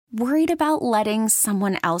Worried about letting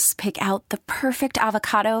someone else pick out the perfect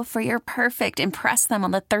avocado for your perfect impress them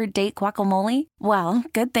on the third date guacamole? Well,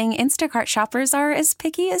 good thing Instacart shoppers are as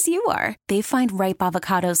picky as you are. They find ripe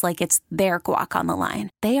avocados like it's their guac on the line.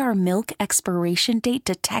 They are milk expiration date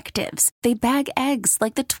detectives. They bag eggs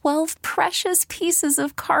like the 12 precious pieces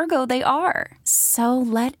of cargo they are. So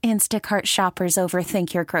let Instacart shoppers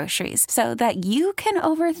overthink your groceries so that you can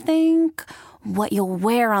overthink what you'll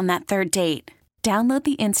wear on that third date. Download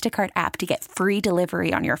the Instacart app to get free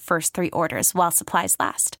delivery on your first 3 orders while supplies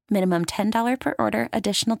last. Minimum $10 per order.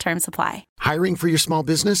 Additional terms apply. Hiring for your small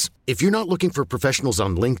business? If you're not looking for professionals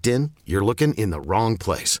on LinkedIn, you're looking in the wrong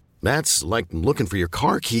place. That's like looking for your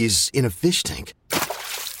car keys in a fish tank.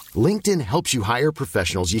 LinkedIn helps you hire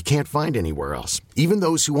professionals you can't find anywhere else, even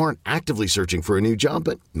those who aren't actively searching for a new job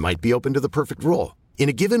but might be open to the perfect role. In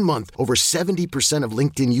a given month, over 70% of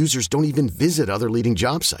LinkedIn users don't even visit other leading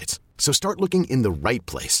job sites. So start looking in the right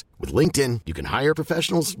place. With LinkedIn, you can hire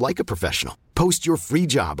professionals like a professional. Post your free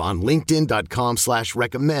job on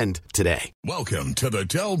linkedin.com/recommend today. Welcome to the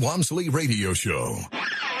Del Walmsley Radio Show.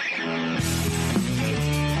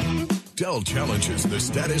 Del challenges the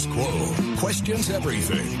status quo, questions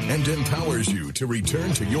everything, and empowers you to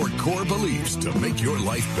return to your core beliefs to make your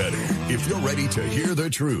life better. If you're ready to hear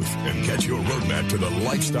the truth and get your roadmap to the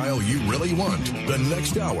lifestyle you really want, the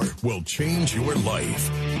next hour will change your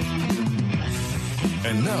life.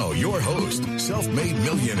 And now, your host, self-made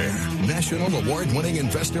millionaire, national award-winning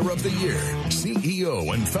investor of the year,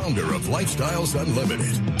 CEO and founder of Lifestyles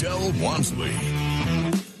Unlimited, Del Walmsley.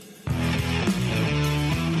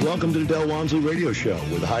 Welcome to the Del Walmsley Radio Show,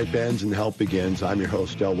 where the hype ends and the help begins. I'm your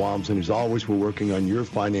host, Del Walmsley, and as always, we're working on your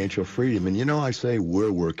financial freedom. And you know, I say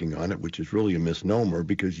we're working on it, which is really a misnomer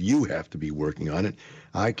because you have to be working on it.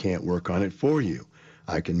 I can't work on it for you.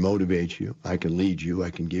 I can motivate you. I can lead you. I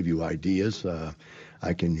can give you ideas.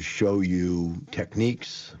 I can show you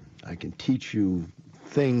techniques. I can teach you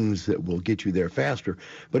things that will get you there faster,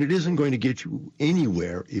 but it isn't going to get you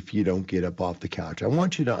anywhere if you don't get up off the couch. I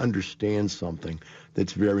want you to understand something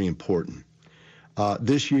that's very important.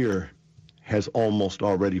 This year has almost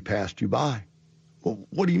already passed you by. Well,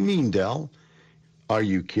 what do you mean, Del? Are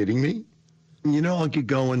you kidding me? You know, I'll get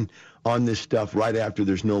going on this stuff right after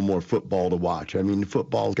there's no more football to watch. I mean,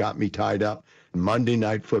 football's got me tied up. Monday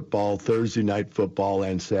night football, Thursday night football,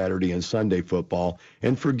 and Saturday and Sunday football.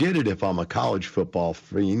 And forget it if I'm a college football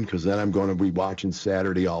fiend, because then I'm going to be watching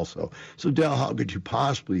Saturday also. So, Del, how could you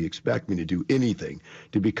possibly expect me to do anything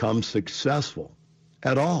to become successful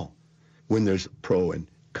at all when there's pro and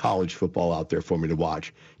college football out there for me to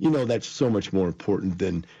watch? You know, that's so much more important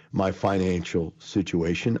than my financial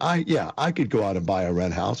situation. I could go out and buy a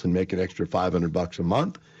rent house and make an extra $500 a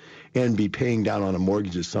month and be paying down on a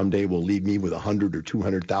mortgage that someday will leave me with $100,000 or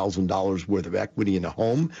 $200,000 worth of equity in a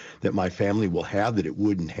home that my family will have that it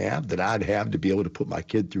wouldn't have, that I'd have to be able to put my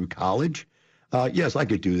kid through college. Yes, I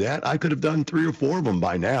could do that. I could have done 3 or 4 of them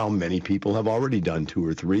by now. Many people have already done 2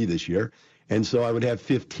 or 3 this year. And so I would have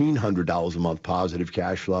 $1,500 a month positive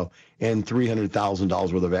cash flow and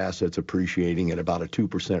 $300,000 worth of assets appreciating at about a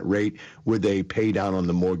 2% rate with a pay down on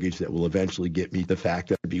the mortgage that will eventually get me the fact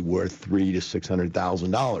that it'd be worth $300,000 to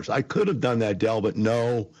 $600,000. I could have done that, Del, but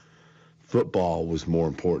no, football was more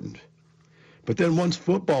important. But then once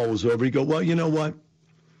football was over, you go, well, you know what?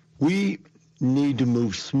 We need to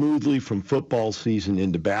move smoothly from football season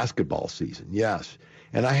into basketball season. Yes.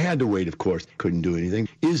 And I had to wait, of course. Couldn't do anything.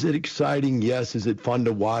 Is it exciting? Yes. Is it fun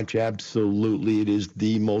to watch? Absolutely. It is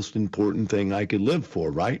the most important thing I could live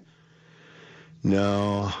for, right?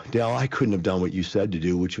 No, Del, I couldn't have done what you said to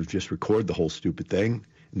do, which was just record the whole stupid thing,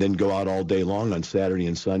 then go out all day long on Saturday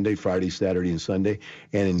and Sunday, Friday, Saturday, and Sunday,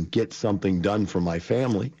 and get something done for my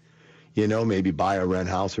family. You know, maybe buy a rent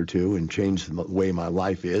house or 2 and change the way my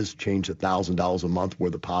life is, change $1,000 a month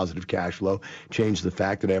worth of positive cash flow, change the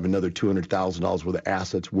fact that I have another $200,000 worth of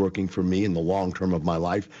assets working for me in the long term of my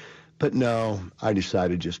life. But no, I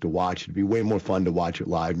decided just to watch. It'd be way more fun to watch it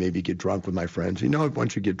live, maybe get drunk with my friends. You know,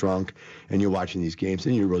 once you get drunk and you're watching these games,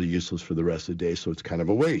 then you're really useless for the rest of the day, so it's kind of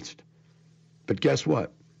a waste. But guess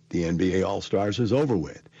what? The NBA All-Stars is over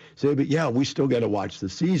with. Say, but yeah, we still got to watch the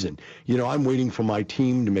season. You know, I'm waiting for my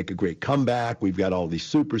team to make a great comeback. We've got all these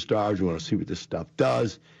superstars. We want to see what this stuff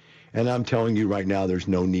does. And I'm telling you right now, there's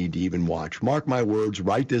no need to even watch. Mark my words,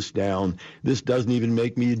 write this down. This doesn't even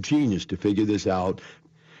make me a genius to figure this out.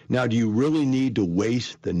 Now, do you really need to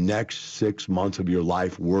waste the next 6 months of your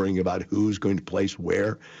life worrying about who's going to place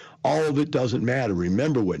where? All of it doesn't matter.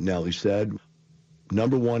 Remember what Nellie said.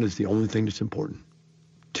 Number 1 is the only thing that's important.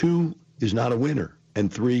 2 is not a winner. And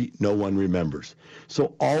 3, no one remembers.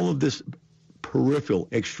 So all of this peripheral,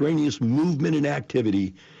 extraneous movement and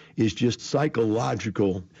activity is just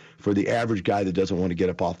psychological for the average guy that doesn't want to get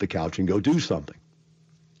up off the couch and go do something.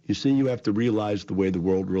 You see, you have to realize the way the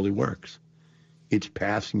world really works. It's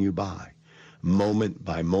passing you by, moment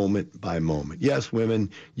by moment by moment. Yes,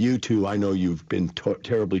 women, you too, I know you've been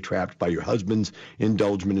terribly trapped by your husband's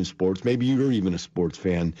indulgence in sports. Maybe you're even a sports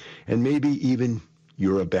fan, and maybe even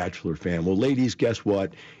you're a Bachelor fan. Well, ladies, guess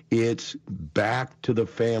what? It's back to the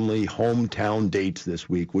family hometown dates this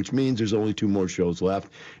week, which means there's only 2 more shows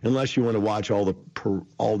left, unless you want to watch all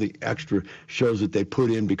the extra shows that they put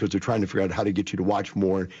in because they're trying to figure out how to get you to watch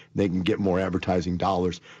more. They can get more advertising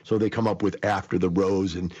dollars. So they come up with after the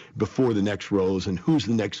rose and before the next rose and who's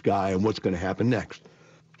the next guy and what's going to happen next.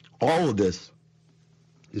 All of this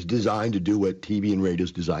is designed to do what TV and radio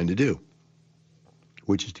is designed to do,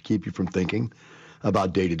 which is to keep you from thinking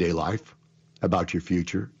about day-to-day life, about your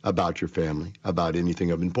future, about your family, about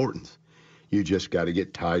anything of importance. You just got to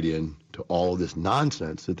get tied in to all of this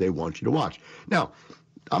nonsense that they want you to watch. Now,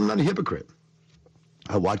 I'm not a hypocrite.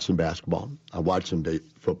 I watch some basketball. I watch some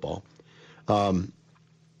football.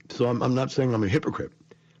 So I'm not saying I'm a hypocrite.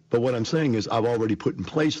 But what I'm saying is I've already put in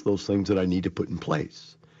place those things that I need to put in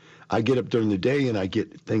place. I get up during the day and I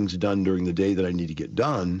get things done during the day that I need to get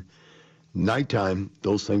done. Nighttime,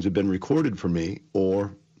 those things have been recorded for me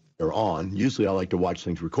or they're on. Usually I like to watch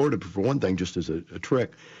things recorded, but for one thing, just as a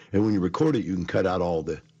trick. And when you record it, you can cut out all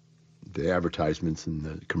the advertisements and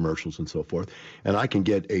the commercials and so forth. And I can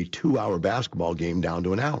get a 2-hour basketball game down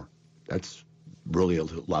to an hour. That's really a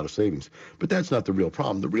lot of savings. But that's not the real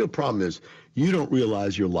problem. The real problem is you don't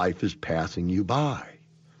realize your life is passing you by.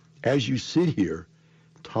 As you sit here,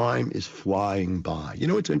 time is flying by. You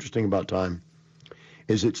know what's interesting about time?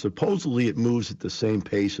 Is it supposedly it moves at the same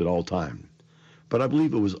pace at all times. But I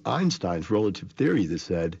believe it was Einstein's relative theory that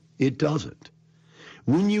said it doesn't.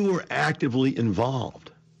 When you are actively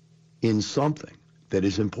involved in something that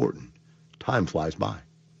is important, time flies by.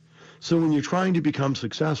 So when you're trying to become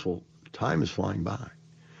successful, time is flying by.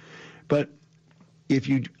 But if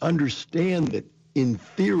you understand that in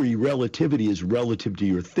theory, relativity is relative to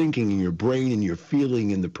your thinking and your brain and your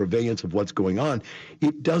feeling and the prevalence of what's going on,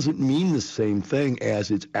 it doesn't mean the same thing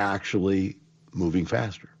as it's actually moving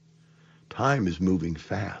faster. Time is moving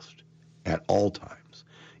fast at all times.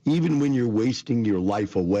 Even when you're wasting your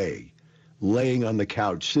life away, laying on the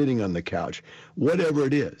couch, sitting on the couch, whatever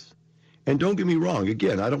it is. And don't get me wrong,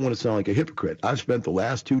 again, I don't want to sound like a hypocrite. I've spent the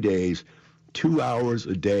last 2 days, 2 hours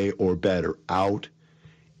a day or better out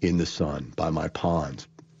in the sun by my ponds,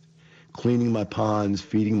 cleaning my ponds,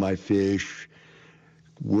 feeding my fish,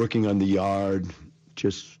 working on the yard,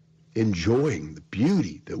 just enjoying the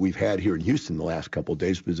beauty that we've had here in Houston the last couple of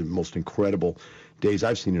days. It's been the most incredible days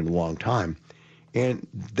I've seen in a long time. And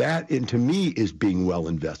that, and to me, is being well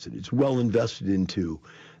invested. It's well invested into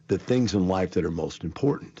the things in life that are most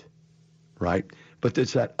important, right? But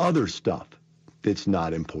it's that other stuff that's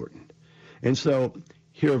not important. And so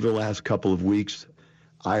here over the last couple of weeks,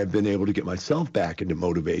 I have been able to get myself back into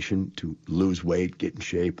motivation to lose weight, get in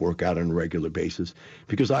shape, work out on a regular basis,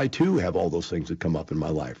 because I too have all those things that come up in my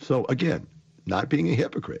life. So again, not being a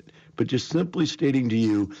hypocrite, but just simply stating to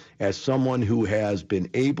you as someone who has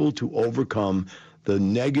been able to overcome the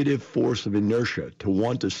negative force of inertia, to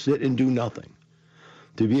want to sit and do nothing,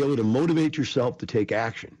 to be able to motivate yourself to take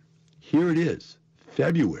action. Here it is,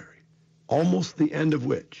 February, almost the end of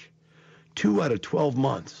which 2 out of 12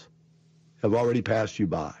 months have already passed you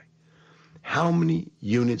by. How many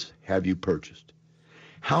units have you purchased?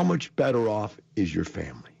 How much better off is your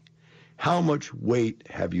family? How much weight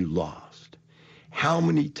have you lost? How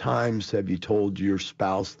many times have you told your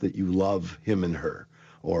spouse that you love him and her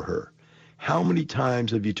or her? How many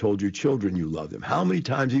times have you told your children you love them? How many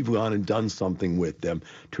times have you gone and done something with them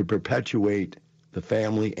to perpetuate the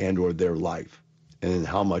family and or their life? And then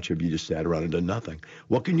how much have you just sat around and done nothing?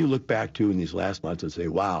 What can you look back to in these last months and say,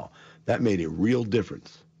 wow, that made a real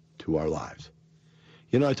difference to our lives?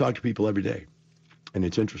 You know, I talk to people every day, and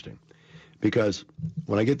it's interesting because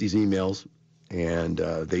when I get these emails, and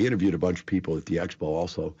they interviewed a bunch of people at the expo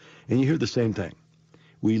also, and you hear the same thing.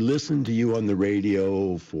 We listened to you on the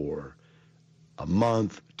radio for a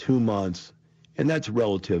month, 2 months, and that's a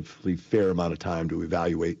relatively fair amount of time to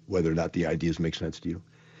evaluate whether or not the ideas make sense to you.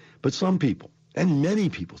 But some people, and many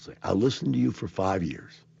people say, I listened to you for 5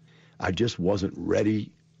 years. I just wasn't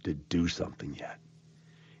ready to do something yet.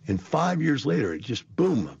 And 5 years later, it just,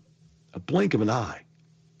 boom, a blink of an eye.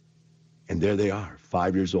 And there they are,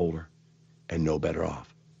 5 years older and no better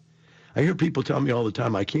off. I hear people tell me all the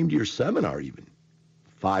time, I came to your seminar even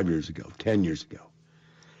 5 years ago, 10 years ago.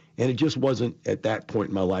 And it just wasn't at that point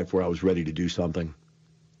in my life where I was ready to do something.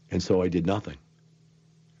 And so I did nothing.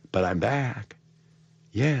 But I'm back.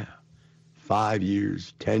 Yeah. 5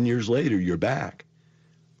 years, 10 years later, you're back.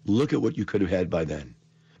 Look at what you could have had by then.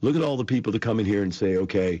 Look at all the people that come in here and say,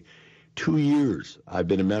 okay, 2 years I've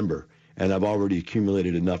been a member and I've already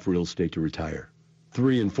accumulated enough real estate to retire.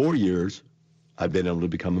 3 and 4 years, I've been able to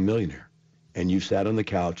become a millionaire. And you sat on the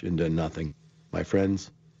couch and done nothing. My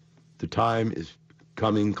friends, the time is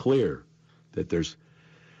coming clear that there's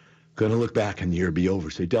going to look back and the year be over.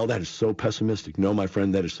 Say, Del, that is so pessimistic. No, my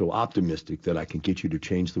friend, that is so optimistic that I can get you to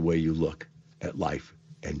change the way you look at life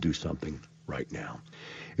and do something right now.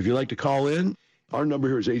 If you'd like to call in, our number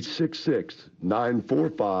here is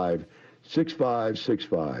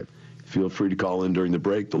 866-945-6565. Feel free to call in during the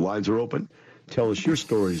break. The lines are open. Tell us your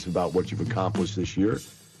stories about what you've accomplished this year,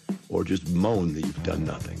 or just moan that you've done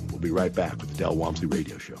nothing. We'll be right back with the Del Walmsley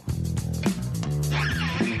Radio Show.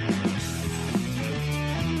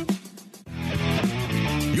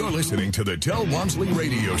 You're listening to the Del Walmsley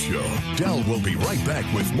Radio Show. Del will be right back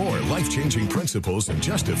with more life-changing principles in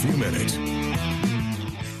just a few minutes.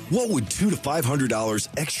 What would $200 to $500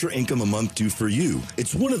 extra income a month do for you?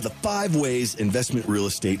 It's one of the 5 ways investment real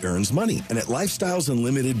estate earns money. And at Lifestyles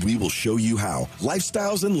Unlimited, we will show you how.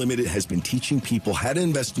 Lifestyles Unlimited has been teaching people how to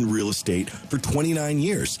invest in real estate for 29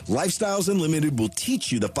 years. Lifestyles Unlimited will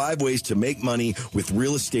teach you the 5 ways to make money with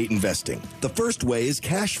real estate investing. The first way is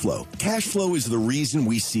cash flow. Cash flow is the reason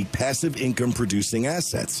we seek passive income producing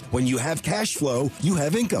assets. When you have cash flow, you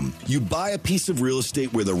have income. You buy a piece of real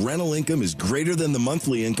estate where the rental income is greater than the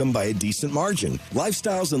monthly income by a decent margin.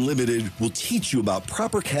 Lifestyles Unlimited will teach you about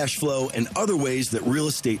proper cash flow and other ways that real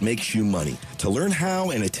estate makes you money. To learn how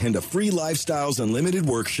and attend a free Lifestyles Unlimited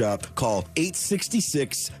workshop, call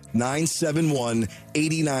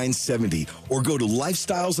 866-971-8970 or go to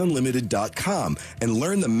lifestylesunlimited.com and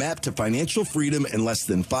learn the map to financial freedom in less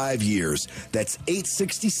than 5 years. That's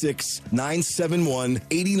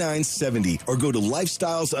 866-971-8970 or go to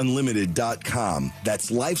lifestylesunlimited.com. That's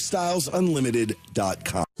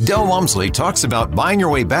lifestylesunlimited.com. Del Walmsley talks about buying your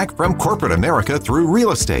way back from corporate America through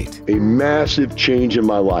real estate. A massive change in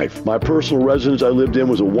my life. My personal residence I lived in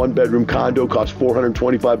was a 1-bedroom condo, cost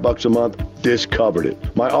 $425 a month. This covered it.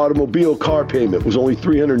 My automobile car payment was only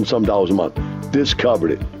 $300 and some a month. This covered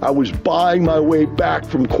it. I was buying my way back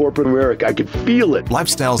from corporate America. I could feel it.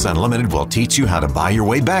 Lifestyles Unlimited will teach you how to buy your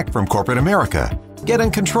way back from corporate America. Get in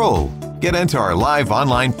control. Get into our live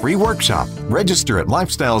online free workshop. Register at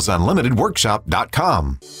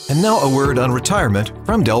lifestylesunlimitedworkshop.com. And now a word on retirement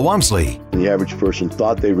from Del Walmsley. The average person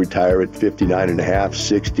thought they'd retire at 59 and a half,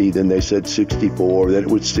 60, then they said 64, then it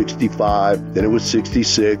was 65, then it was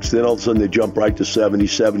 66, then all of a sudden they jump right to 70.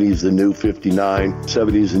 70 is the new 59,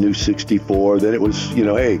 70 is the new 64, then it was,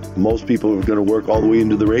 hey, most people are going to work all the way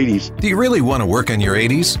into their 80s. Do you really want to work in your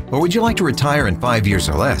 80s? Or would you like to retire in 5 years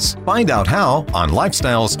or less? Find out how on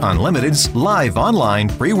Lifestyles Unlimited's live online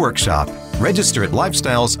free workshop. Register at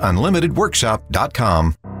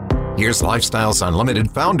lifestylesunlimitedworkshop.com. Here's Lifestyles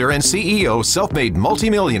Unlimited founder and CEO, self-made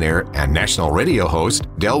multimillionaire, and national radio host,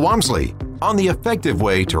 Del Walmsley, on the effective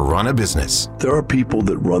way to run a business. There are people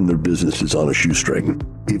that run their businesses on a shoestring.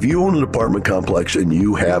 If you own an apartment complex and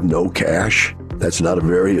you have no cash, that's not a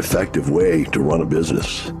very effective way to run a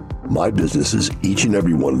business. My businesses, each and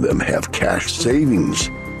every one of them, have cash savings.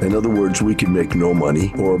 In other words, we can make no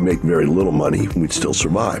money or make very little money. We'd still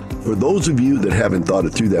survive. For those of you that haven't thought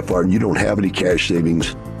it through that far and you don't have any cash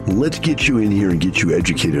savings, let's get you in here and get you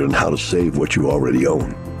educated on how to save what you already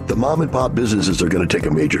own. The mom and pop businesses are going to take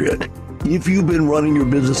a major hit. If you've been running your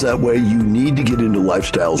business that way, you need to get into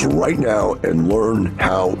Lifestyles right now and learn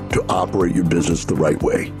how to operate your business the right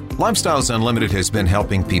way. Lifestyles Unlimited has been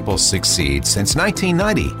helping people succeed since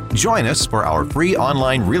 1990. Join us for our free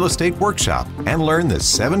online real estate workshop and learn the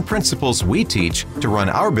 7 principles we teach to run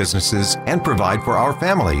our businesses and provide for our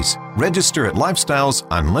families. Register at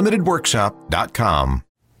lifestylesunlimitedworkshop.com.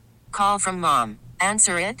 Call from mom.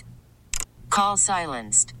 Answer it. Call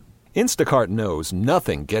silenced. Instacart knows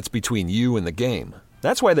nothing gets between you and the game.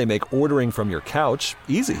 That's why they make ordering from your couch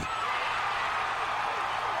easy.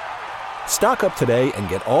 Stock up today and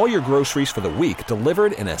get all your groceries for the week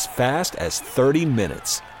delivered in as fast as 30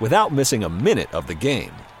 minutes without missing a minute of the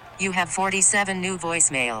game. You have 47 new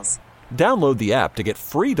voicemails. Download the app to get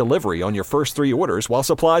free delivery on your first 3 orders while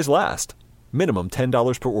supplies last. Minimum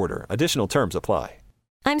 $10 per order. Additional terms apply.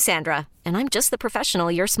 I'm Sandra, and I'm just the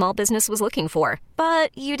professional your small business was looking for.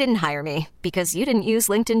 But you didn't hire me because you didn't use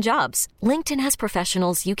LinkedIn Jobs. LinkedIn has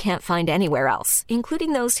professionals you can't find anywhere else,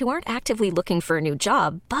 including those who aren't actively looking for a new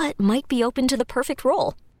job, but might be open to the perfect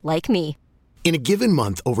role, like me. In a given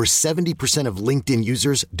month, over 70% of LinkedIn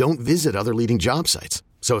users don't visit other leading job sites.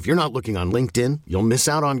 So if you're not looking on LinkedIn, you'll miss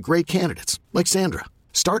out on great candidates like Sandra.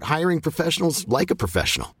 Start hiring professionals like a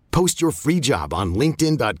professional. Post your free job on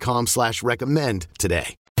linkedin.com/recommend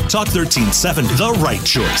today. Talk 1370, the right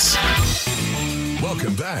choice.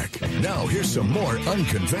 Welcome back. Now here's some more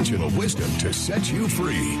unconventional wisdom to set you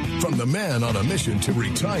free from the man on a mission to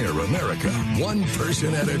retire America, one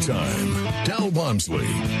person at a time, Del Walmsley.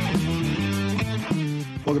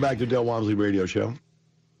 Welcome back to Del Walmsley Radio Show.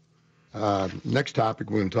 Next topic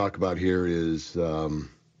we're going to talk about here is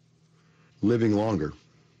living longer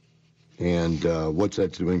and what's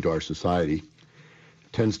that doing to our society.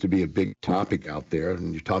 Tends to be a big topic out there,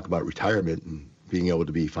 and you talk about retirement and being able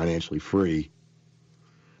to be financially free.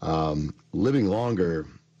 Living longer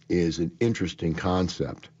is an interesting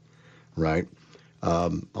concept, right?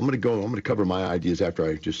 I'm going to cover my ideas after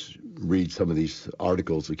I just read some of these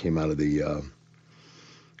articles that came out of the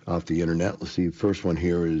off the internet. Let's see. The first one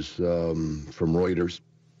here is from Reuters.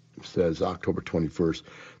 It says October 21st.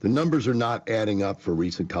 The numbers are not adding up for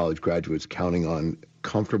recent college graduates counting on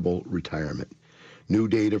comfortable retirement. New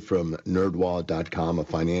data from nerdwallet.com, a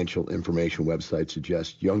financial information website,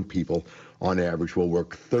 suggests young people on average will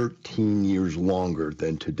work 13 years longer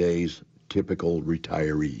than today's typical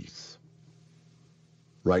retirees.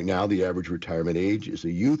 Right now, the average retirement age is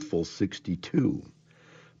a youthful 62,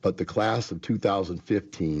 but the class of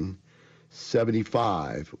 2015,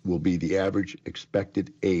 75 will be the average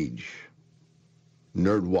expected age,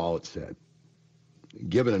 NerdWallet said.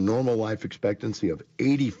 Given a normal life expectancy of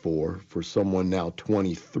 84 for someone now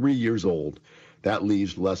 23 years old, that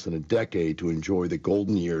leaves less than a decade to enjoy the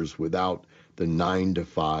golden years without the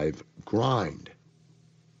 9-to-5 grind.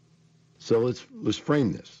 So let's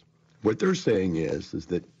frame this. What they're saying is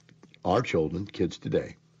that our children, kids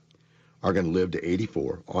today, are going to live to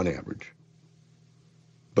 84 on average,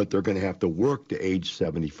 but they're going to have to work to age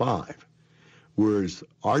 75, whereas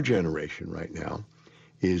our generation right now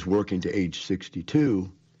is working to age 62,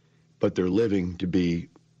 but they're living to be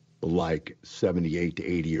like 78 to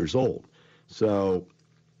 80 years old. So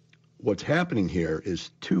what's happening here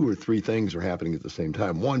is 2 or 3 things are happening at the same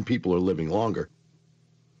time. One, people are living longer.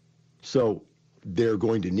 So they're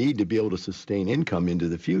going to need to be able to sustain income into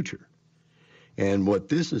the future. And what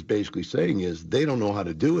this is basically saying is they don't know how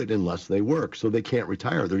to do it unless they work. So they can't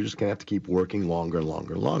retire. They're just going to have to keep working longer and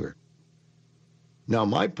longer and longer. Now,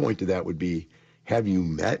 my point to that would be, have you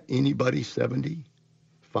met anybody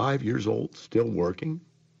 75 years old still working?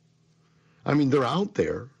 I mean, they're out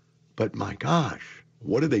there, but my gosh,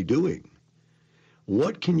 what are they doing?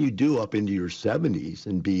 What can you do up into your 70s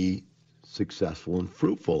and be successful and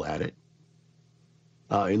fruitful at it?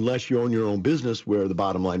 Unless you own your own business, where the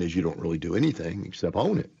bottom line is you don't really do anything except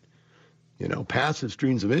own it. You know, passive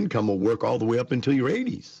streams of income will work all the way up until your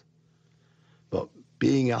 80s. But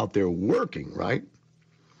being out there working, right?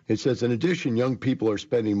 It says, in addition, young people are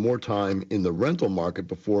spending more time in the rental market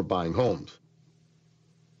before buying homes.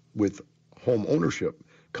 With home ownership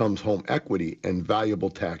comes home equity and valuable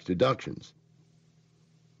tax deductions.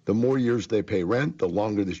 The more years they pay rent, the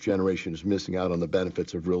longer this generation is missing out on the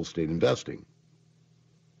benefits of real estate investing.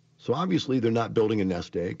 So obviously they're not building a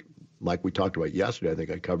nest egg. Like we talked about yesterday, I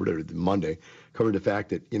think I covered it Monday, covered the fact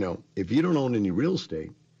that, you know, if you don't own any real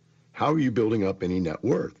estate, how are you building up any net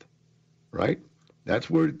worth, right? That's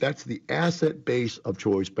the asset base of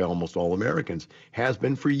choice by almost all Americans, has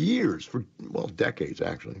been for years, decades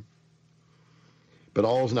actually. But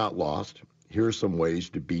all is not lost. Here are some ways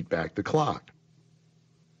to beat back the clock.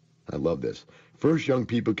 I love this. First, young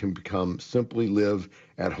people can simply live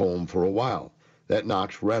at home for a while. That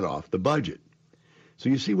knocks rent off the budget. So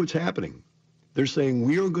you see what's happening. They're saying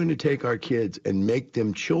we are going to take our kids and make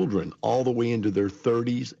them children all the way into their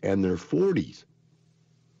 30s and their 40s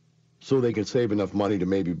so they can save enough money to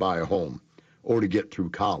maybe buy a home or to get through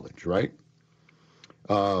college, right?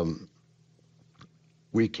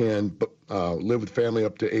 We can live with family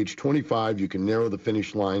up to age 25. You can narrow the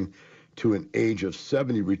finish line to an age of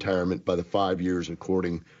 70 retirement by the 5 years,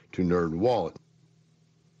 according to NerdWallet.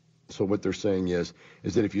 So what they're saying is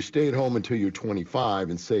that if you stay at home until you're 25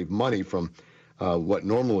 and save money from what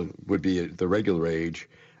normally would be at the regular age,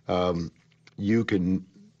 you can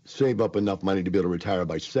save up enough money to be able to retire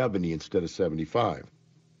by 70 instead of 75.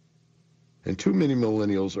 And too many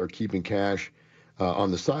millennials are keeping cash on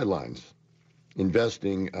the sidelines,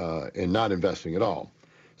 investing and not investing at all.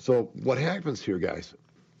 So what happens here, guys,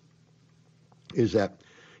 is that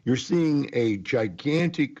you're seeing a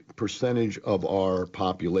gigantic percentage of our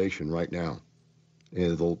population right now,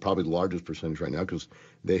 and probably the largest percentage right now, because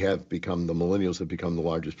the millennials have become the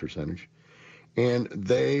largest percentage, and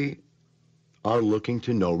they are looking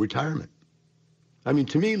to no retirement. I mean,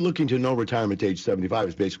 to me, looking to no retirement to age 75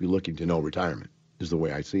 is basically looking to no retirement, is the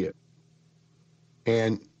way I see it.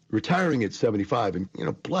 And retiring at 75,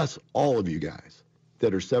 and bless all of you guys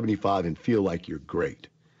that are 75 and feel like you're great.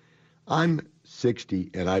 I'm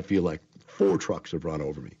 60 and I feel like 4 trucks have run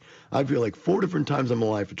over me. I feel like 4 different times in my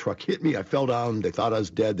life a truck hit me, I fell down, they thought I was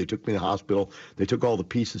dead, they took me to the hospital, they took all the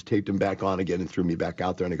pieces, taped them back on again and threw me back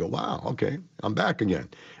out there, and I go, wow, okay, I'm back again.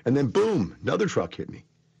 And then boom, another truck hit me.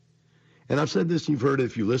 And I've said this, you've heard it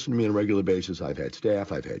if you listen to me on a regular basis. I've had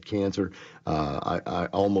staph, I've had cancer, I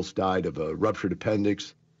almost died of a ruptured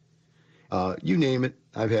appendix. You name it,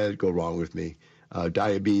 I've had it go wrong with me.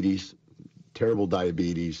 Diabetes, terrible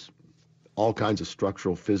diabetes, all kinds of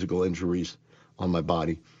structural, physical injuries on my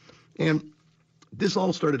body. And this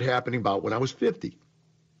all started happening about when I was 50,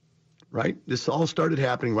 right? This all started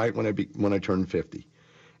happening right when I turned 50.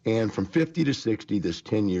 And from 50 to 60, this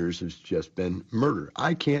 10 years has just been murder.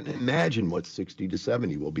 I can't imagine what 60 to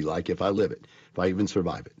 70 will be like if I live it, if I even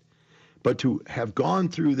survive it. But to have gone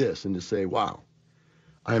through this and to say, wow,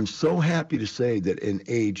 I am so happy to say that in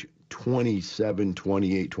age 27,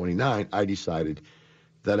 28, 29, I decided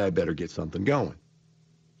that I better get something going.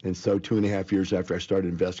 And so 2.5 years after I started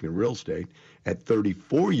investing in real estate, at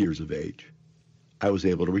 34 years of age, I was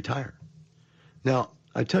able to retire. Now,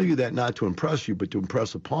 I tell you that not to impress you, but to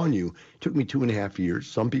impress upon you. It took me 2.5 years.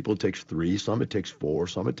 Some people it takes 3, some it takes 4,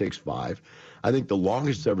 some it takes 5. I think the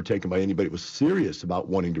longest it's ever taken by anybody who was serious about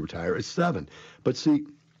wanting to retire is 7. But see,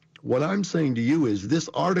 what I'm saying to you is this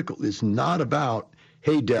article is not about,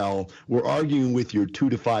 hey, Del, we're arguing with your 2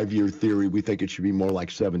 to 5 year theory. We think it should be more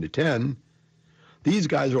like 7 to 10. These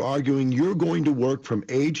guys are arguing you're going to work from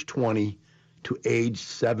age 20 to age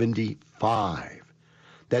 75.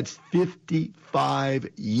 That's 55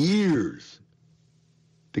 years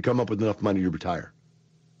to come up with enough money to retire.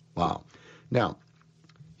 Wow. Now,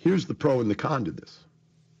 here's the pro and the con to this.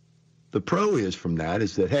 The pro is from that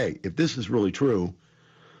is that, hey, if this is really true,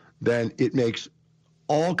 then it makes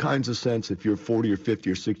all kinds of sense if you're 40 or 50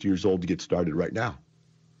 or 60 years old to get started right now,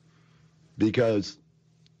 because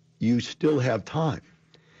you still have time.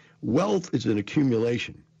 Wealth is an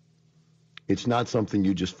accumulation. It's not something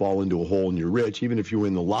you just fall into a hole and you're rich. Even if you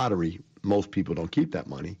win the lottery, most people don't keep that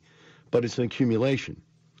money, but it's an accumulation.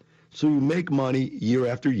 So you make money year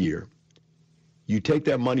after year. You take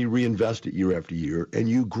that money, reinvest it year after year, and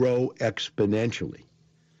you grow exponentially.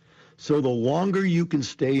 So the longer you can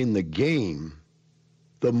stay in the game,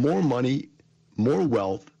 the more money, more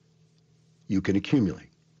wealth you can accumulate.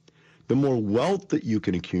 The more wealth that you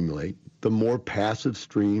can accumulate, the more passive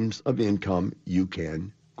streams of income you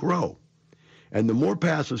can grow. And the more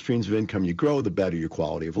passive streams of income you grow, the better your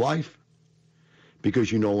quality of life, because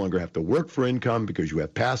you no longer have to work for income because you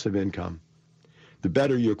have passive income. The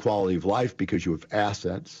better your quality of life because you have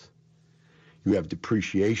assets, you have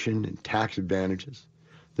depreciation and tax advantages.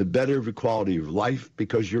 The better your quality of life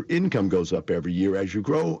because your income goes up every year as you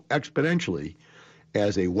grow exponentially.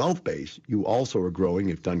 As a wealth base, you also are growing,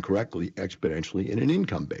 if done correctly, exponentially in an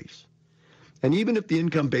income base. And even if the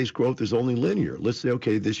income-based growth is only linear, let's say,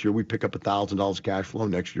 okay, this year we pick up $1,000 cash flow,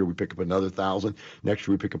 next year we pick up another $1,000, next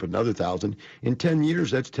year we pick up another $1,000. In 10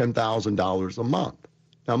 years, that's $10,000 a month.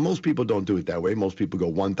 Now, most people don't do it that way. Most people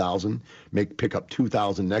go $1,000, pick up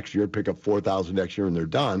 $2,000 next year, pick up $4,000 next year, and they're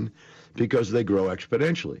done, because they grow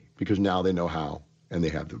exponentially, because now they know how and they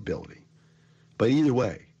have the ability. But either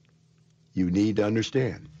way, you need to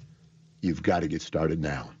understand, you've got to get started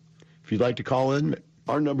now. If you'd like to call in,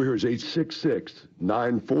 our number here is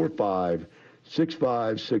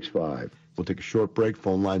 866-945-6565. We'll take a short break.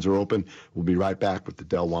 Phone lines are open. We'll be right back with the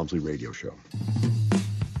Del Walmsley Radio Show.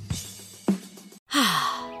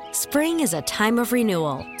 Spring is a time of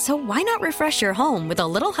renewal, so why not refresh your home with a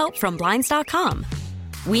little help from Blinds.com?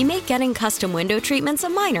 We make getting custom window treatments a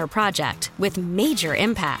minor project with major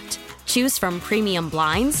impact. Choose from premium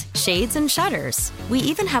blinds, shades, and shutters. We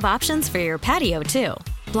even have options for your patio, too.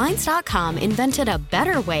 Blinds.com invented a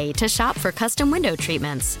better way to shop for custom window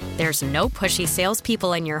treatments. There's no pushy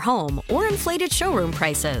salespeople in your home or inflated showroom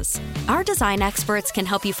prices. Our design experts can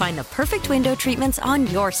help you find the perfect window treatments on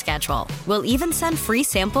your schedule. We'll even send free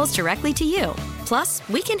samples directly to you. Plus,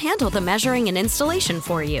 we can handle the measuring and installation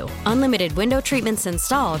for you. Unlimited window treatments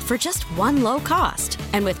installed for just one low cost.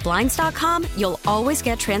 And with Blinds.com, you'll always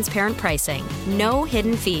get transparent pricing. No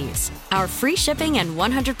hidden fees. Our free shipping and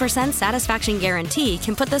 100% satisfaction guarantee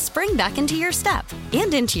can put the spring back into your step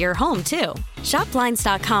and into your home, too. Shop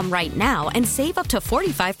Blinds.com right now and save up to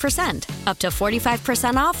 45%. Up to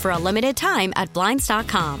 45% off for a limited time at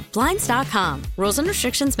Blinds.com. Blinds.com. Rules and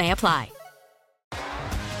restrictions may apply.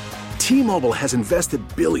 T-Mobile has invested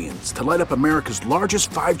billions to light up America's largest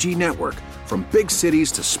 5G network, from big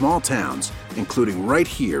cities to small towns, including right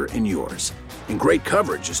here in yours. And great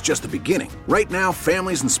coverage is just the beginning. Right now,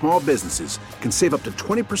 families and small businesses can save up to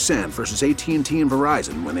 20% versus AT&T and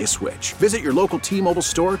Verizon when they switch. Visit your local T-Mobile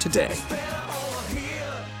store today.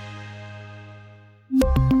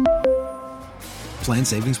 Plan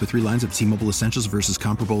savings with 3 lines of T-Mobile Essentials versus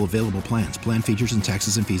comparable available plans. Plan features and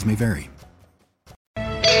taxes and fees may vary.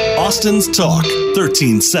 Austin's Talk,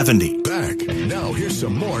 1370. Back. Now here's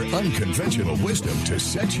some more unconventional wisdom to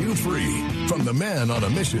set you free. From the man on a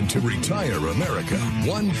mission to retire America,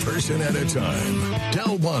 one person at a time.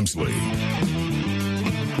 Del Walmsley.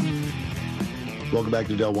 Welcome back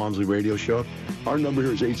to the Del Walmsley Radio Show. Our number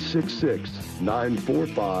here is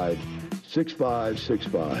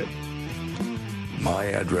 866-945-6565. My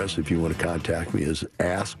address, if you want to contact me, is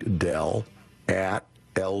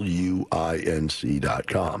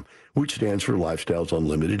askdell@luinc.com, which stands for Lifestyles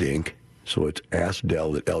Unlimited, Inc. So it's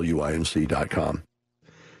askdell@luinc.com.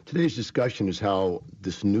 Today's discussion is how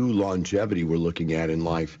this new longevity we're looking at in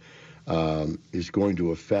life is going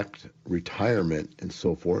to affect retirement and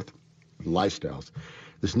so forth, lifestyles.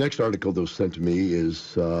 This next article that was sent to me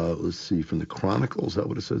is, let's see, from the Chronicle. Is that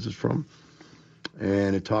what it says it's from?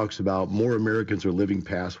 And it talks about more Americans are living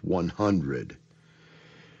past 100.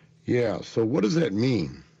 Yeah, so what does that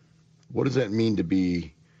mean? What does that mean to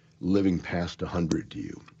be living past 100 to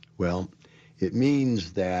you? Well, it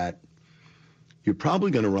means that you're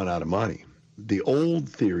probably going to run out of money. The old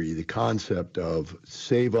theory, the concept of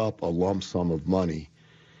save up a lump sum of money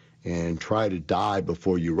and try to die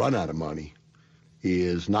before you run out of money,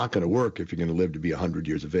 is not going to work if you're going to live to be 100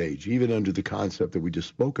 years of age, even under the concept that we just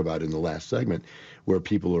spoke about in the last segment, where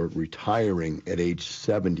people are retiring at age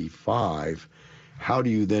 75. How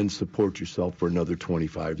do you then support yourself for another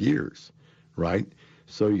 25 years, right?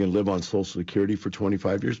 So you're going to live on Social Security for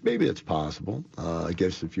 25 years? Maybe it's possible. I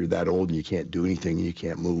guess if you're that old and you can't do anything and you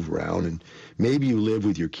can't move around, and maybe you live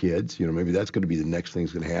with your kids, maybe that's going to be the next thing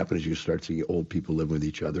that's going to happen as you start seeing old people living with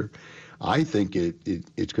each other. I think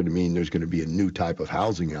it's going to mean there's going to be a new type of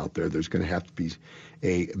housing out there. There's going to have to be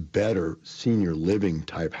a better senior living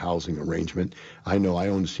type housing arrangement. I know I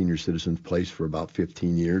owned a senior citizens place for about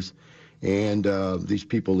 15 years. And these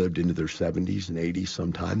people lived into their 70s and 80s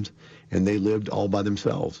sometimes, and they lived all by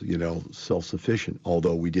themselves, self-sufficient,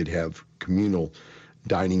 although we did have communal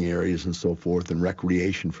dining areas and so forth and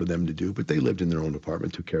recreation for them to do, but they lived in their own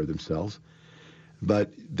apartment, took care of themselves.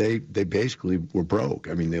 But they basically were broke.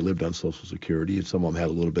 I mean, they lived on Social Security, and some of them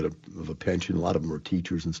had a little bit of a pension. A lot of them were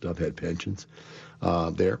teachers and stuff, had pensions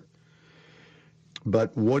there.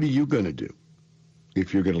 But what are you going to do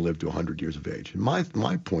if you're going to live to 100 years of age? And my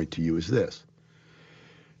point to you is this.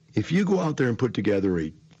 If you go out there and put together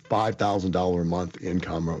a $5,000 a month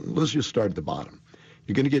income, let's just start at the bottom.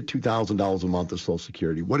 You're going to get $2,000 a month of Social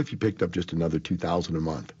Security. What if you picked up just another $2,000 a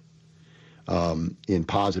month in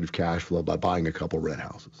positive cash flow by buying a couple rent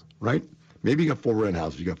houses, right? Maybe you got 4 rent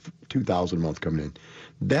houses. You got $2,000 a month coming in.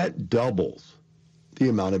 That doubles the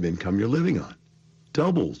amount of income you're living on,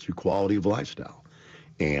 doubles your quality of lifestyle.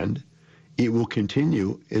 And it will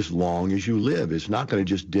continue as long as you live. It's not going to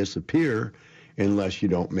just disappear unless you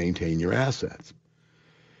don't maintain your assets.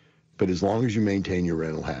 But as long as you maintain your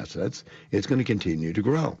rental assets, it's going to continue to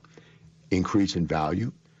grow, increase in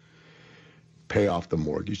value, pay off the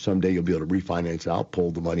mortgage. Someday you'll be able to refinance out, pull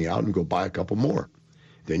the money out, and go buy a couple more.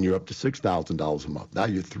 Then you're up to $6,000 a month. Now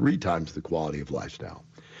you're 3 times the quality of lifestyle.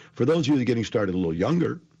 For those of you that are getting started a little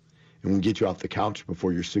younger, and we get you off the couch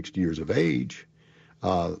before you're 60 years of age,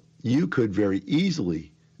 you could very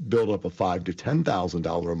easily build up a $5,000 to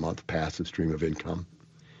 $10,000 a month passive stream of income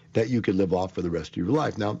that you could live off for the rest of your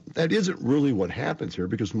life. Now, that isn't really what happens here,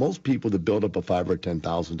 because most people that build up a $5,000 or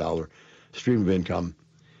 $10,000 stream of income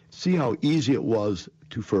see how easy it was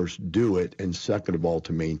to first do it, and second of all,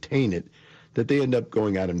 to maintain it, that they end up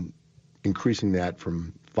going out and increasing that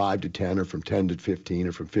from 5 to 10, or from 10 to 15,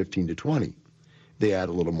 or from 15 to 20. They add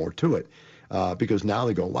a little more to it. Because now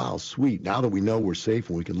they go, wow, sweet. Now that we know we're safe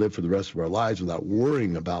and we can live for the rest of our lives without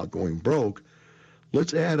worrying about going broke,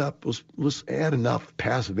 let's add enough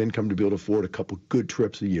passive income to be able to afford a couple good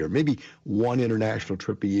trips a year, maybe 1 international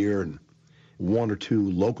trip a year and 1 or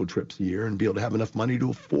 2 local trips a year, and be able to have enough money to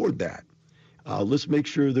afford that. Let's make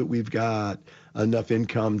sure that we've got enough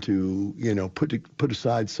income to, put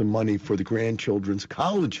aside some money for the grandchildren's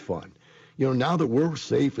college fund. Now that we're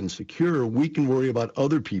safe and secure, we can worry about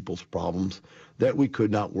other people's problems that we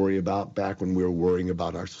could not worry about back when we were worrying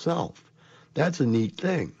about ourselves. That's a neat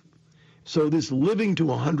thing. So this living to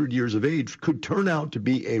 100 years of age could turn out to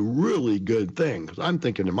be a really good thing, because I'm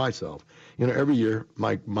thinking to myself, every year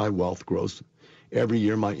my wealth grows. Every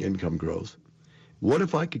year my income grows. What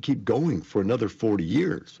if I could keep going for another 40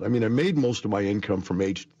 years? I mean, I made most of my income from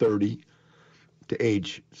age 30 to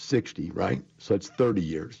age 60, right? So it's 30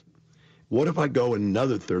 years. What if I go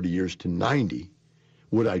another 30 years to 90?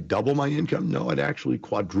 Would I double my income? No, I'd actually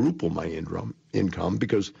quadruple my income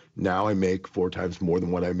because now I make 4 times more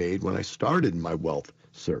than what I made when I started my wealth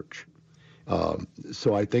search.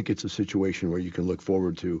 So I think it's a situation where you can look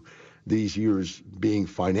forward to these years being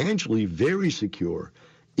financially very secure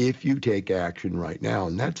if you take action right now.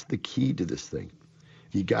 And that's the key to this thing.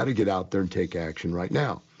 You got to get out there and take action right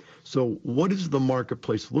now. So what is the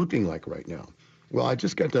marketplace looking like right now? Well, I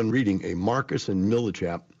just got done reading a Marcus and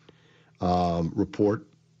Millichap report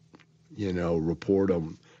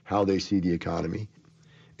on how they see the economy.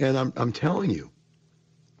 And I'm telling you,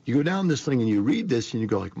 you go down this thing and you read this and you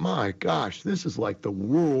go like, my gosh, this is like the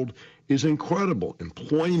world is incredible.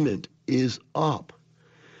 Employment is up.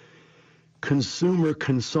 Consumer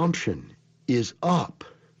consumption is up.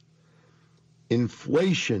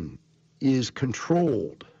 Inflation is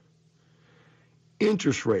controlled.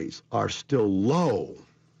 Interest rates are still low.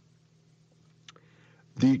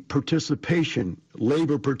 The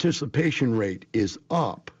labor participation rate is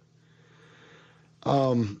up.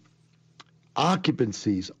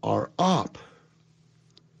 Occupancies are up.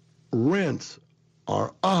 Rents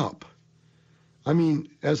are up. I mean,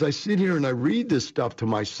 as I sit here and I read this stuff to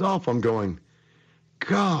myself, I'm going,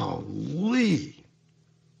 golly,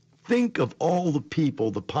 think of all the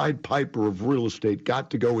people, the Pied Piper of real estate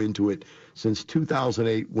got to go into it since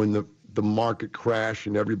 2008 when the market crashed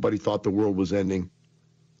and everybody thought the world was ending.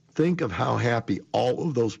 Think of how happy all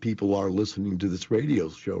of those people are listening to this radio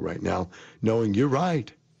show right now, knowing you're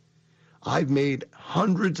right. I've made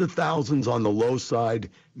hundreds of thousands on the low side,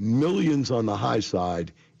 millions on the high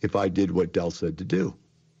side if I did what Del said to do.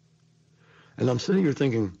 And I'm sitting here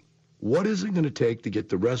thinking, what is it going to take to get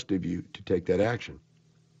the rest of you to take that action?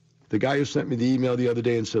 The guy who sent me the email the other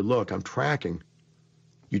day and said, look, I'm tracking.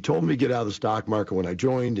 You told me to get out of the stock market when I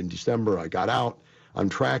joined in December. I got out. I'm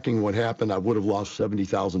tracking what happened. I would have lost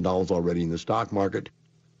 $70,000 already in the stock market.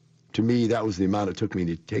 To me, that was the amount it took me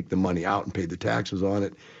to take the money out and pay the taxes on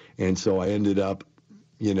it. And so I ended up,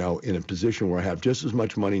 in a position where I have just as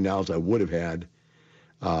much money now as I would have had,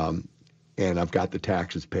 and I've got the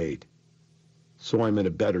taxes paid. So I'm in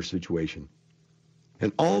a better situation.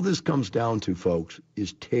 And all this comes down to, folks,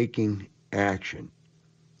 is taking action.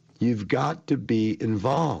 You've got to be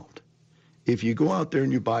involved. If you go out there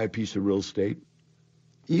and you buy a piece of real estate,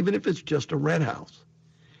 even if it's just a rent house,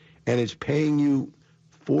 and it's paying you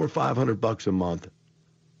 $400 or $500 a month,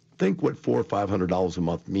 think what $400 or $500 a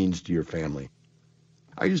month means to your family.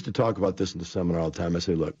 I used to talk about this in the seminar all the time. I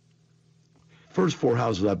say, look, first 4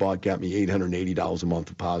 houses I bought got me $880 a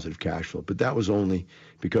month of positive cash flow, but that was only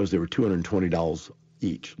because they were $220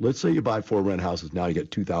 each. Let's say you buy 4 rent houses, now you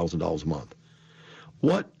get $2,000 a month.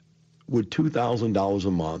 What would $2,000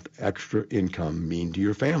 a month extra income mean to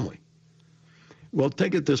your family? Well,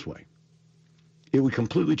 take it this way. It would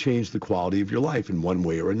completely change the quality of your life in one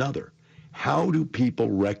way or another. How do people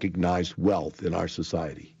recognize wealth in our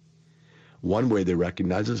society? One way they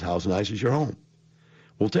recognize is how nice is your home.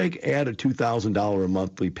 Well, add a $2,000 a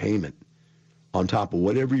monthly payment on top of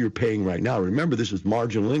whatever you're paying right now. Remember, this is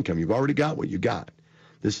marginal income. You've already got what you got.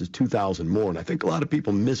 This is $2,000 more, and I think a lot of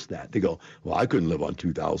people miss that. They go, well, I couldn't live on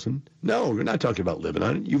 $2,000. No, we're not talking about living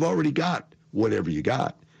on it. You've already got whatever you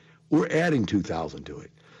got. We're adding $2,000 to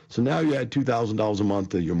it. So now you add $2,000 a month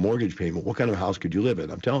to your mortgage payment. What kind of house could you live in?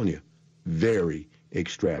 I'm telling you, very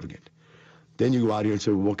extravagant. Then you go out here and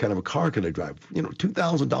say, well, what kind of a car can I drive?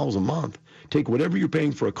 $2,000 a month. Take whatever you're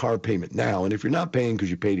paying for a car payment now, and if you're not paying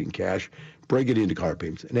because you paid it in cash, break it into car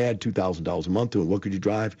payments and add $2,000 a month to it. What could you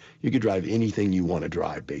drive? You could drive anything you want to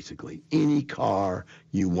drive, basically. Any car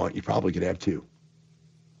you want. You probably could have 2.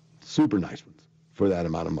 Super nice ones for that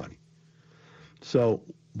amount of money. So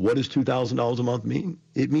what does $2,000 a month mean?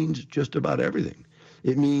 It means just about everything.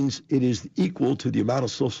 It means it is equal to the amount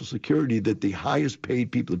of Social Security that the highest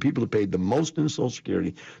paid people, the people that paid the most in Social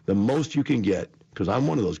Security, the most you can get, because I'm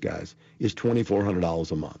one of those guys, is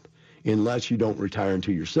 $2,400 a month. Unless you don't retire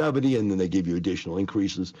until you're 70, and then they give you additional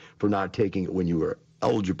increases for not taking it when you were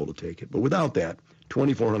eligible to take it. But without that,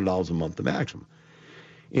 $2,400 a month, the maximum.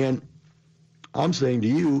 And I'm saying to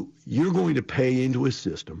you, you're going to pay into a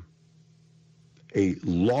system a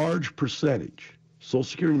large percentage. Social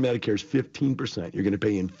Security and Medicare is 15%. You're going to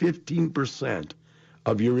pay in 15%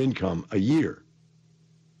 of your income a year,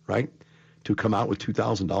 right, to come out with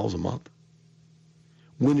 $2,000 a month.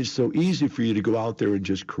 When it's so easy for you to go out there and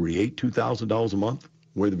just create $2,000 a month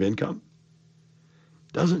worth of income,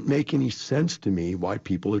 doesn't make any sense to me why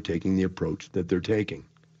people are taking the approach that they're taking.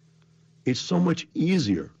 It's so much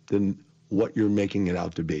easier than what you're making it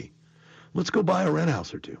out to be. Let's go buy a rent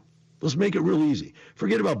house or 2. Let's make it real easy.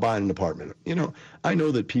 Forget about buying an apartment. You know, I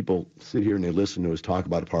know that people sit here and they listen to us talk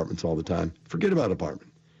about apartments all the time. Forget about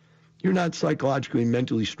apartment. You're not psychologically,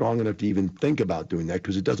 mentally strong enough to even think about doing that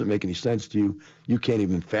because it doesn't make any sense to you. You can't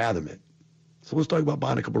even fathom it. So let's talk about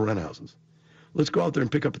buying a couple of rent houses. Let's go out there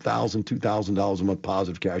and pick up $1,000, $2,000 a month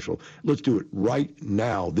positive cash flow. Let's do it right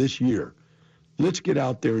now, this year. Let's get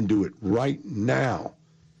out there and do it right now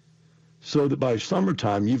so that by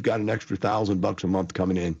summertime, you've got an extra $1,000 a month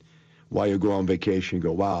coming in while you go on vacation. You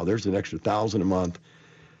go, wow, there's an extra $1,000 a month.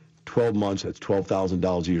 12 months, that's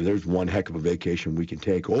 $12,000 a year. There's one heck of a vacation we can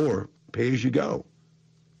take, or pay as you go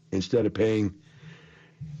instead of paying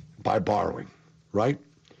by borrowing, right?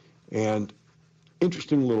 And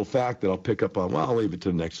interesting little fact that I'll pick up on, well, I'll leave it to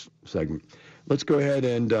the next segment. Let's go ahead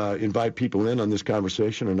and invite people in on this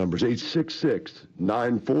conversation. Our number is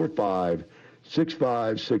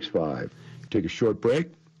 866-945-6565. Take a short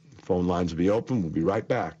break. Phone lines will be open. We'll be right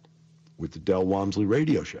back with the Del Walmsley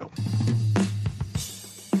Radio Show.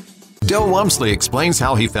 Del Walmsley explains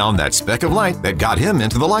how he found that speck of light that got him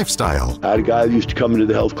into the lifestyle. I had a guy that used to come into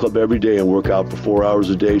the health club every day and work out for 4 hours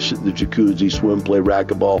a day, sit in the jacuzzi, swim, play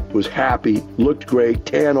racquetball, was happy, looked great,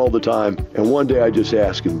 tan all the time. And one day I just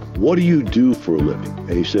asked him, what do you do for a living?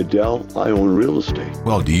 And he said, Del, I own real estate.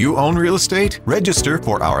 Well, do you own real estate? Register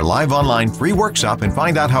for our live online free workshop and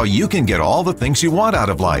find out how you can get all the things you want out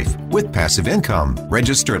of life with passive income.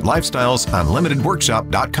 Register at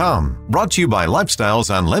lifestylesunlimitedworkshop.com. Brought to you by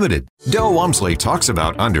Lifestyles Unlimited. Del Walmsley talks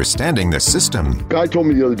about understanding the system. Guy told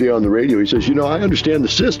me the other day on the radio, he says, I understand the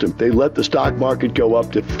system. They let the stock market go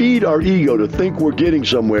up to feed our ego to think we're getting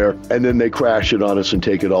somewhere, and then they crash it on us and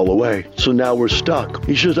take it all away. So now we're stuck.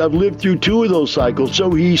 He says, I've lived through 2 of those cycles, so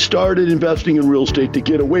he started investing in real estate to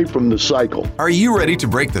get away from the cycle. Are you ready to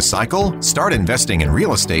break the cycle? Start investing in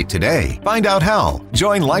real estate today. Find out how.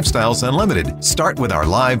 Join Lifestyles Unlimited. Start with our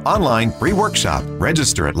live online free workshop.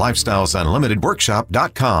 Register at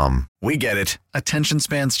lifestylesunlimitedworkshop.com. We get it. Attention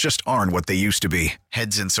spans just aren't what they used to be.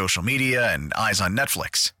 Heads in social media and eyes on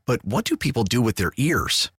Netflix. But what do people do with their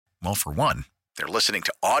ears? Well, for one, they're listening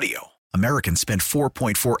to audio. Americans spend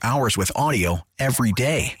 4.4 hours with audio every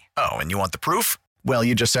day. Oh, and you want the proof? Well,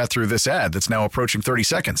 you just sat through this ad that's now approaching 30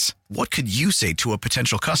 seconds. What could you say to a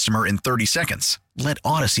potential customer in 30 seconds? Let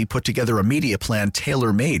Odyssey put together a media plan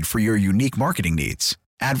tailor-made for your unique marketing needs.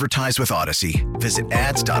 Advertise with Odyssey. Visit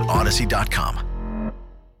ads.odyssey.com.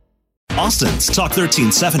 Austin's Talk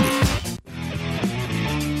 1370.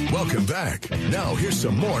 Welcome back. Now here's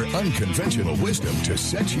some more unconventional wisdom to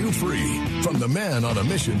set you free from the man on a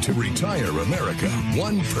mission to retire America,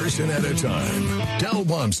 one person at a time, Del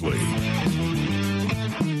Walmsley.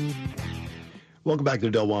 Welcome back to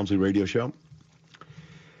the Del Walmsley Radio Show.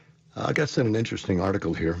 I got sent an interesting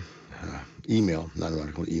article here, email, not an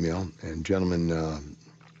article, email, and gentleman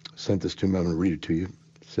sent this to me. I'm going to read it to you.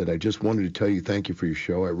 Said, I just wanted to tell you thank you for your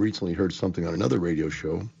show. I recently heard something on another radio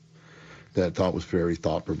show that I thought was very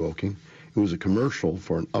thought-provoking. It was a commercial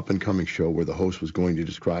for an up-and-coming show where the host was going to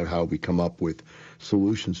describe how we come up with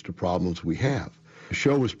solutions to problems we have. The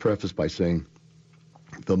show was prefaced by saying,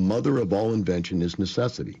 the mother of all invention is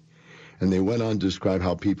necessity. And they went on to describe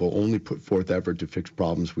how people only put forth effort to fix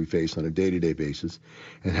problems we face on a day-to-day basis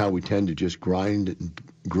and how we tend to just grin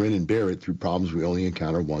and bear it through problems we only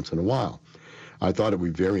encounter once in a while. I thought it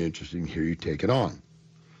would be very interesting to hear you take it on.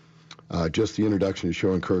 Just the introduction to the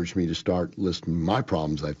show encouraged me to start listing my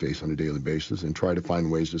problems I face on a daily basis and try to find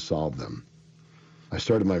ways to solve them. I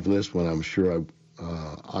started my list when I'm sure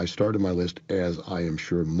I started my list as I am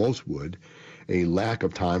sure most would, a lack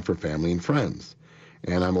of time for family and friends.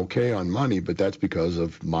 And I'm okay on money, but that's because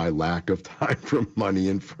of my lack of time for money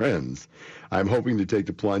and friends. I'm hoping to take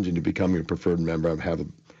the plunge into becoming a preferred member. I have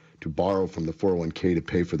to borrow from the 401k to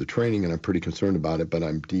pay for the training, and I'm pretty concerned about it, but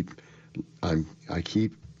I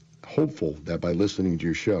keep hopeful that by listening to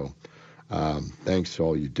your show, thanks to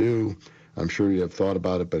all you do. I'm sure you have thought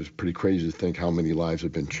about it, but it's pretty crazy to think how many lives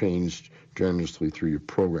have been changed generously through your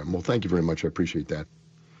program. Well, thank you very much. I appreciate that.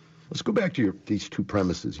 Let's go back to these 2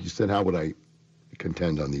 premises. You said, how would I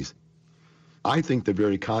contend on these? I think the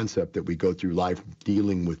very concept that we go through life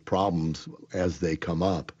dealing with problems as they come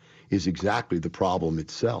up is exactly the problem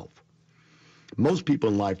itself. Most people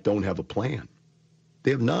in life don't have a plan.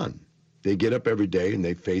 They have none. They get up every day and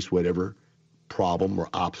they face whatever problem or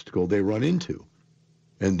obstacle they run into.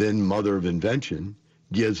 And then Mother of Invention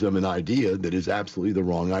gives them an idea that is absolutely the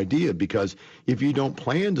wrong idea, because if you don't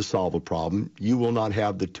plan to solve a problem, you will not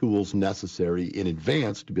have the tools necessary in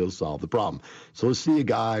advance to be able to solve the problem. So let's see a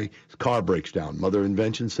guy's car breaks down. Mother of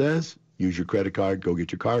Invention says, use your credit card, go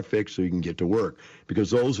get your car fixed so you can get to work,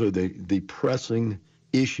 because those are the pressing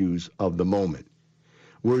issues of the moment.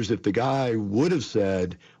 Whereas if the guy would have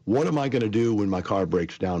said, what am I going to do when my car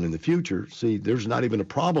breaks down in the future? See, there's not even a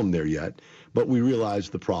problem there yet, but we realize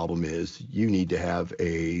the problem is you need to have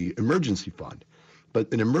a emergency fund.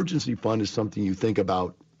 But an emergency fund is something you think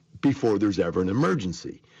about before there's ever an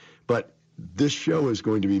emergency. But this show is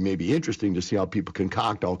going to be maybe interesting to see how people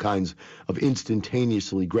concoct all kinds of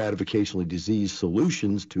instantaneously gratificationally diseased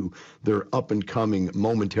solutions to their up-and-coming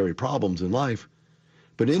momentary problems in life.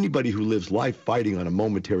 But anybody who lives life fighting on a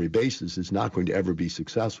momentary basis is not going to ever be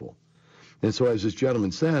successful. And so as this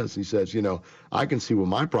gentleman says, he says, I can see what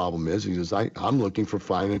my problem is. He says, I'm looking for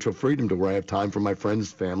financial freedom to where I have time for my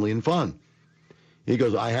friends, family, and fun. He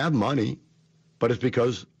goes, I have money, but it's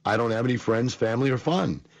because I don't have any friends, family, or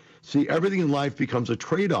fun. See, everything in life becomes a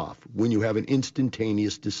trade-off when you have an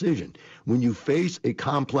instantaneous decision. When you face a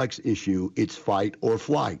complex issue, it's fight or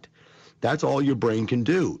flight. That's all your brain can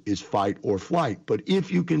do is fight or flight. But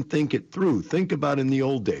if you can think it through, think about in the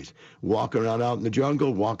old days, walking around out in the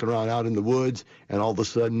jungle, walking around out in the woods, and all of a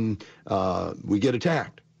sudden we get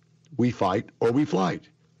attacked. We fight or we flight.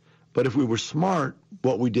 But if we were smart,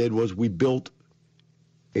 what we did was we built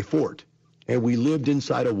a fort, and we lived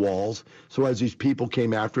inside of walls, so as these people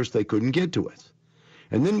came after us, they couldn't get to us.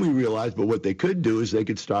 And then we realized, but what they could do is they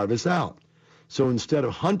could starve us out. So instead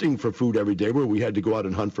of hunting for food every day where we had to go out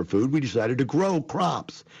and hunt for food, we decided to grow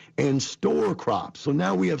crops and store crops. So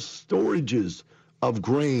now we have storages of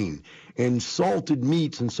grain and salted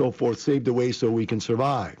meats and so forth saved away so we can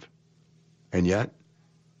survive. And yet,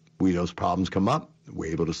 those problems come up,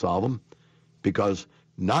 we're able to solve them,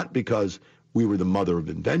 not because we were the mother of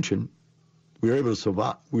invention. We were able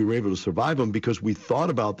to survive them because we thought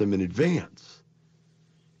about them in advance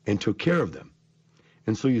and took care of them.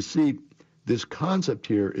 And so you see, this concept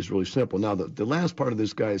here is really simple. Now, the last part of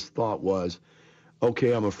this guy's thought was,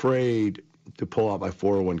 okay, I'm afraid to pull out my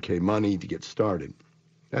 401k money to get started.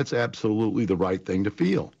 That's absolutely the right thing to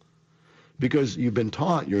feel, because you've been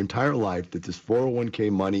taught your entire life that this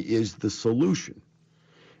 401k money is the solution.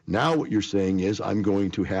 Now what you're saying is, I'm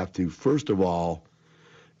going to have to, first of all,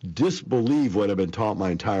 disbelieve what I've been taught my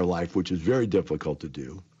entire life, which is very difficult to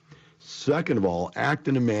do. Second of all, act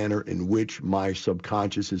in a manner in which my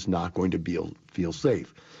subconscious is not going to feel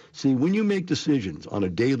safe. See, when you make decisions on a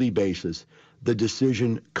daily basis, the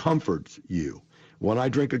decision comforts you. When I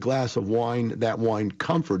drink a glass of wine, that wine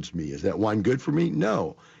comforts me. Is that wine good for me?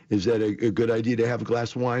 No. Is that a good idea to have a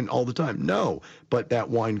glass of wine all the time? No. But that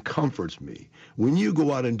wine comforts me. When you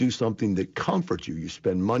go out and do something that comforts you, you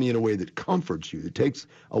spend money in a way that comforts you, that takes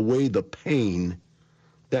away the pain,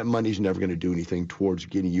 that money's never going to do anything towards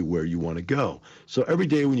getting you where you want to go. So every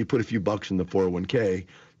day when you put a few bucks in the 401k,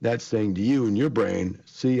 that's saying to you in your brain,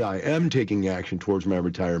 see, I am taking action towards my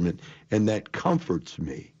retirement, and that comforts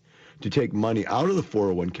me. To take money out of the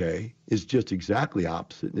 401k is just exactly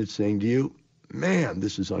opposite. And it's saying to you, man,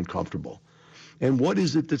 this is uncomfortable. And what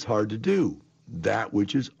is it that's hard to do? That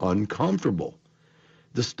which is uncomfortable.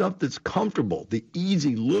 The stuff that's comfortable, the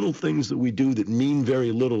easy little things that we do that mean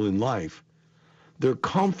very little in life, they're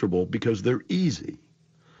comfortable because they're easy.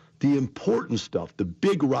 The important stuff, the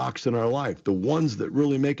big rocks in our life, the ones that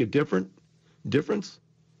really make a difference,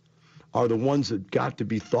 are the ones that got to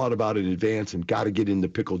be thought about in advance and got to get in the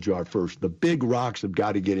pickle jar first. The big rocks have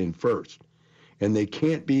got to get in first. And they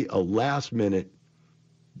can't be a last-minute,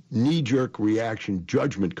 knee-jerk reaction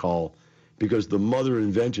judgment call because the mother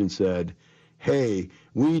invention said, hey,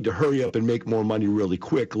 we need to hurry up and make more money really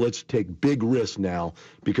quick. Let's take big risks now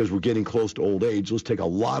because we're getting close to old age. Let's take a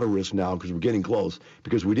lot of risks now because we're getting close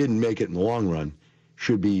because we didn't make it in the long run.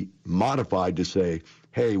 Should be modified to say,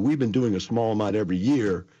 hey, we've been doing a small amount every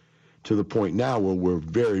year to the point now where we're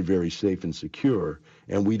very, very safe and secure,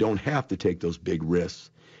 and we don't have to take those big risks.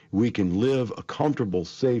 We can live a comfortable,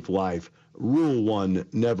 safe life. Rule 1,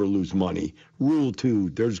 never lose money. Rule 2,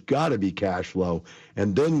 there's got to be cash flow.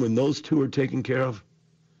 And then when those two are taken care of,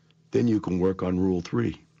 then you can work on Rule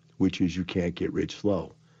 3, which is you can't get rich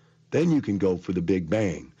slow. Then you can go for the big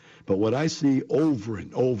bang. But what I see over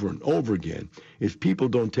and over and over again is people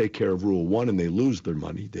don't take care of Rule 1 and they lose their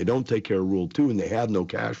money. They don't take care of Rule 2 and they have no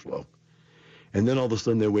cash flow. And then all of a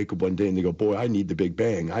sudden they wake up one day and they go, boy, I need the big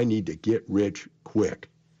bang. I need to get rich quick.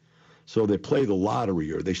 So they play the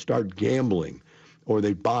lottery or they start gambling or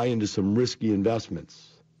they buy into some risky investments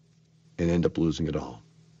and end up losing it all.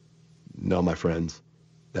 No, my friends,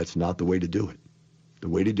 that's not the way to do it. The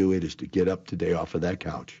way to do it is to get up today off of that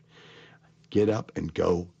couch. Get up and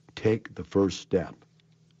go. Take the first step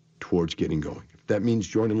towards getting going. If that means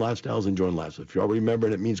joining Lifestyles, then join Lifestyles. If you already remember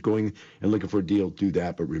and it means going and looking for a deal, do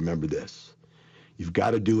that. But remember this. You've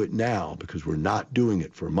got to do it now because we're not doing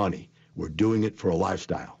it for money. We're doing it for a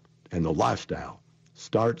lifestyle. And the lifestyle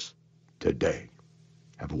starts today.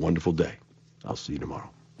 Have a wonderful day. I'll see you tomorrow.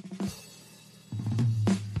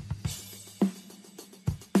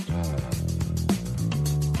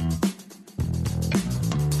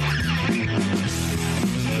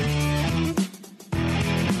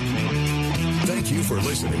 Thank you for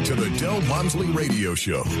listening to the Del Walmsley Radio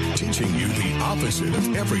Show, teaching you the opposite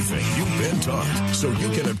of everything you've been taught so you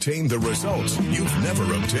can obtain the results you've never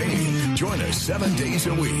obtained. Join us 7 days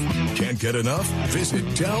a week. Can't get enough? Visit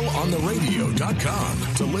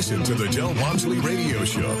DelOnTheRadio.com to listen to the Del Walmsley Radio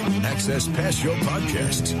Show, access past show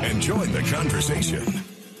podcasts, and join the conversation.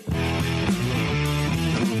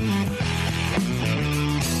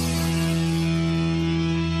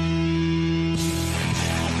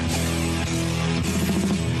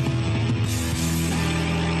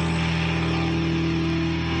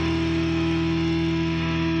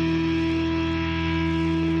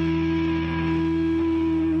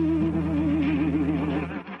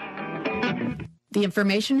 The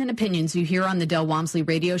information and opinions you hear on the Del Walmsley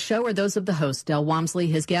Radio Show are those of the host, Del Walmsley,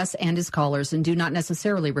 his guests, and his callers, and do not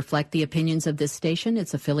necessarily reflect the opinions of this station,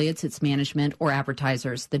 its affiliates, its management, or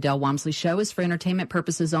advertisers. The Del Walmsley Show is for entertainment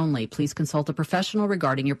purposes only. Please consult a professional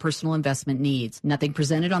regarding your personal investment needs. Nothing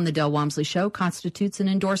presented on the Del Walmsley Show constitutes an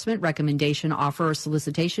endorsement, recommendation, offer, or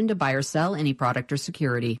solicitation to buy or sell any product or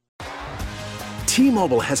security.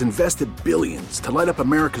 T-Mobile has invested billions to light up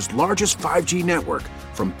America's largest 5G network,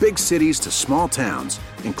 from big cities to small towns,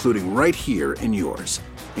 including right here in yours.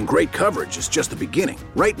 And great coverage is just the beginning.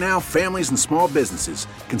 Right now, families and small businesses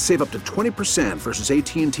can save up to 20% versus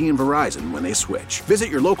AT&T and Verizon when they switch. Visit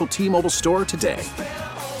your local T-Mobile store today.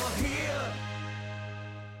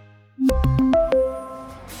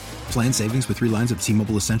 Plan savings with 3 lines of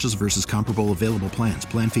T-Mobile Essentials versus comparable available plans.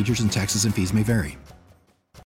 Plan features and taxes and fees may vary.